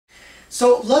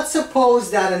So let's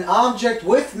suppose that an object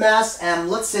with mass m,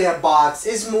 let's say a box,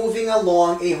 is moving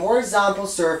along a horizontal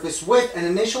surface with an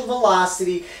initial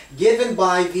velocity given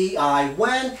by vi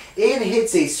when it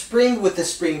hits a spring with the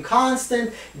spring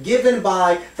constant given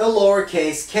by the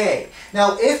lowercase k.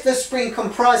 Now if the spring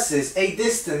compresses a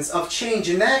distance of change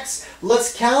in x,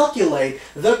 let's calculate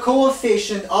the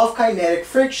coefficient of kinetic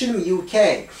friction mu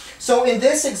k. So in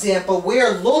this example,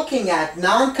 we're looking at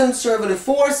non-conservative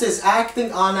forces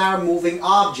acting on our moving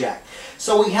object.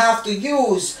 So we have to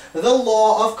use the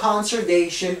law of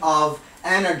conservation of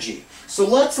energy. So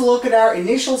let's look at our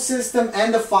initial system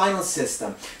and the final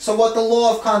system. So what the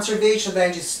law of conservation of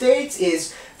energy states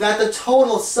is that the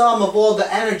total sum of all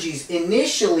the energies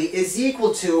initially is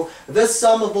equal to the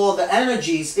sum of all the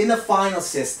energies in the final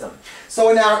system.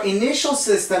 So in our initial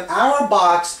system, our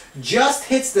box just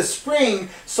hits the spring,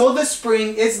 so the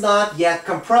spring is not yet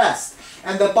compressed.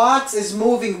 And the box is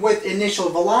moving with initial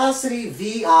velocity,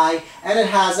 vi, and it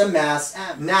has a mass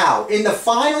m. Now, in the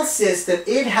final system,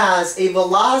 it has a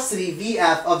velocity,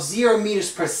 vf, of 0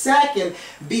 meters per second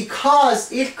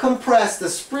because it compressed the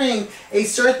spring a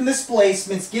certain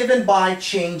displacement given by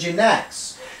change in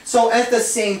x. So at the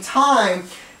same time,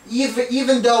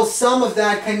 even though some of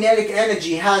that kinetic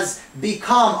energy has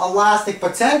become elastic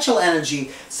potential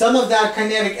energy, some of that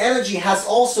kinetic energy has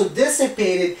also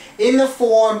dissipated in the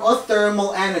form of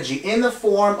thermal energy, in the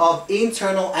form of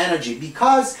internal energy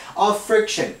because of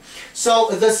friction. So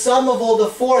the sum of all the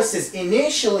forces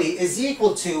initially is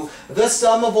equal to the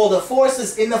sum of all the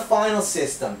forces in the final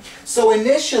system. So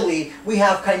initially we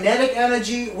have kinetic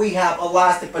energy, we have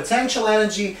elastic potential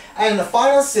energy, and in the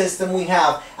final system we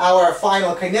have our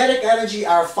final kinetic energy,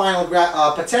 our final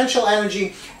potential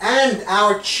energy, and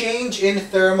our change in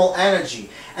thermal energy.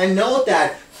 And note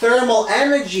that thermal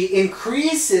energy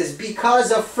increases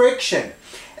because of friction.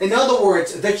 In other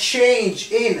words, the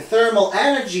change in thermal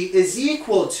energy is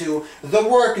equal to the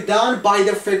work done by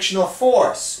the frictional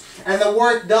force. And the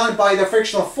work done by the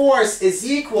frictional force is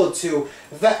equal to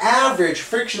the average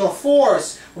frictional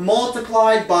force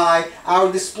multiplied by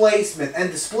our displacement.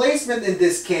 And displacement in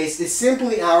this case is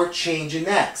simply our change in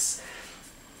x.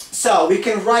 So we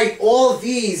can write all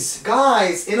these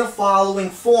guys in a following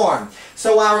form.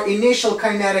 So our initial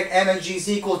kinetic energy is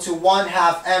equal to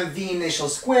 1/2 mv initial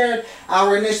squared.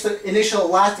 Our initial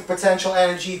elastic potential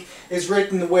energy is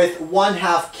written with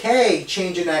 1/2 k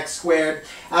change in x squared.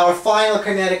 Our final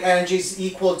kinetic energy is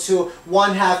equal to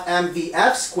 1/2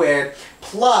 mvf squared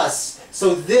plus,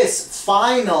 so this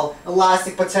final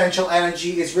elastic potential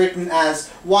energy is written as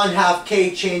 1/2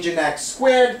 k change in x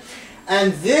squared.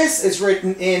 And this is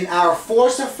written in our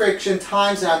force of friction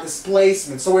times our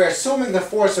displacement. So we're assuming the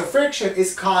force of friction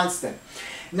is constant.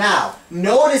 Now,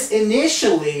 notice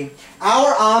initially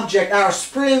our object, our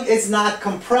spring, is not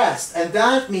compressed. And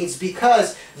that means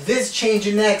because this change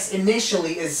in x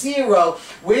initially is 0,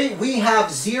 we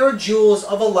have 0 joules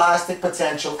of elastic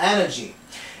potential energy.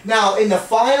 Now, in the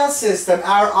final system,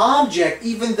 our object,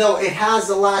 even though it has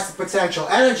elastic potential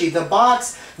energy, the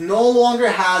box no longer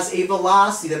has a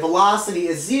velocity. The velocity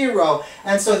is 0,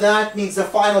 and so that means the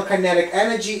final kinetic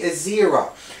energy is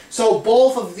 0. So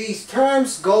both of these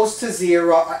terms goes to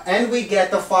 0, and we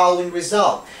get the following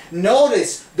result.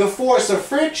 Notice the force of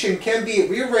friction can be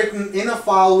rewritten in the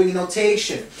following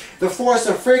notation. The force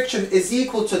of friction is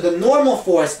equal to the normal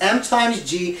force, m times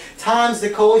g, times the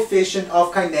coefficient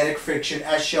of kinetic friction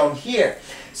as shown here.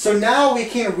 So now we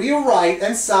can rewrite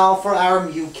and solve for our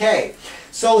mu k.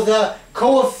 So the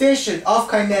coefficient of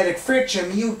kinetic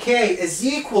friction, mu k, is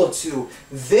equal to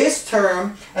this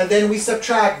term, and then we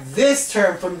subtract this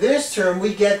term from this term,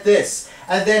 we get this.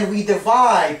 And then we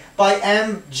divide by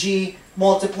mg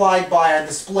multiplied by our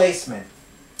displacement.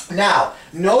 Now,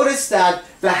 notice that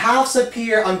the halves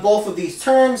appear on both of these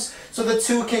terms, so the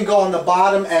 2 can go on the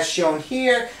bottom as shown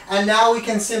here, and now we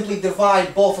can simply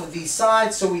divide both of these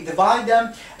sides, so we divide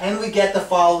them, and we get the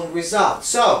following result.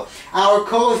 So, our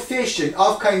coefficient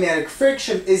of kinetic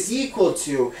friction is equal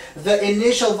to the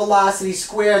initial velocity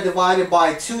squared divided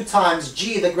by 2 times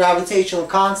g, the gravitational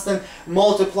constant,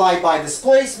 multiplied by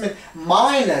displacement,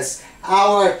 minus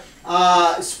our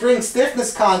spring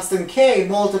stiffness constant k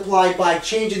multiplied by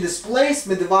change in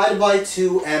displacement divided by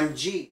 2 mg.